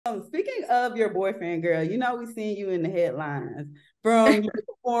Speaking of your boyfriend, girl, you know we seen you in the headlines from your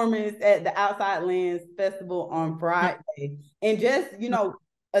performance at the Outside Lands Festival on Friday, and just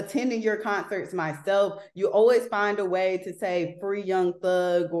attending your concerts myself. You always find a way to say "free Young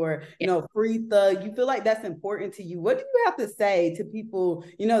Thug" or Yeah. "free Thug." You feel like that's important to you. What do you have to say to people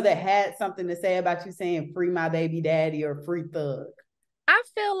that had something to say about you saying "free my baby daddy" or "free Thug"? I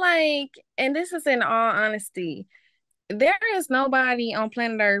feel like, and this is in all honesty, there is nobody on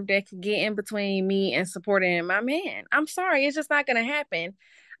planet Earth that could get in between me and supporting my man. I'm sorry, it's just not gonna happen.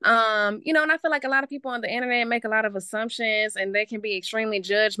 And I feel like a lot of people on the internet make a lot of assumptions and they can be extremely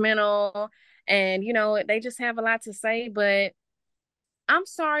judgmental and they just have a lot to say, but I'm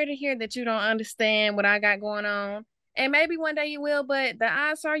sorry to hear that you don't understand what I got going on. And maybe one day you will, but the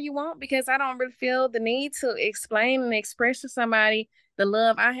odds are you won't because I don't really feel the need to explain and express to somebody the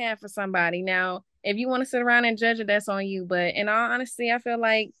love I have for somebody. Now, if you want to sit around and judge it, that's on you. But in all honesty, I feel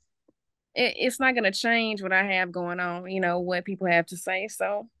like it's not going to change what I have going on, what people have to say.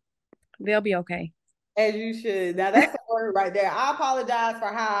 So they'll be okay. As you should. Now that's a word right there. I apologize for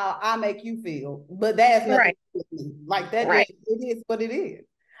how I make you feel, but that's nothing Right, to me. Like that just right. it is what it is.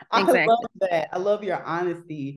 I love Exactly. that. I love your honesty.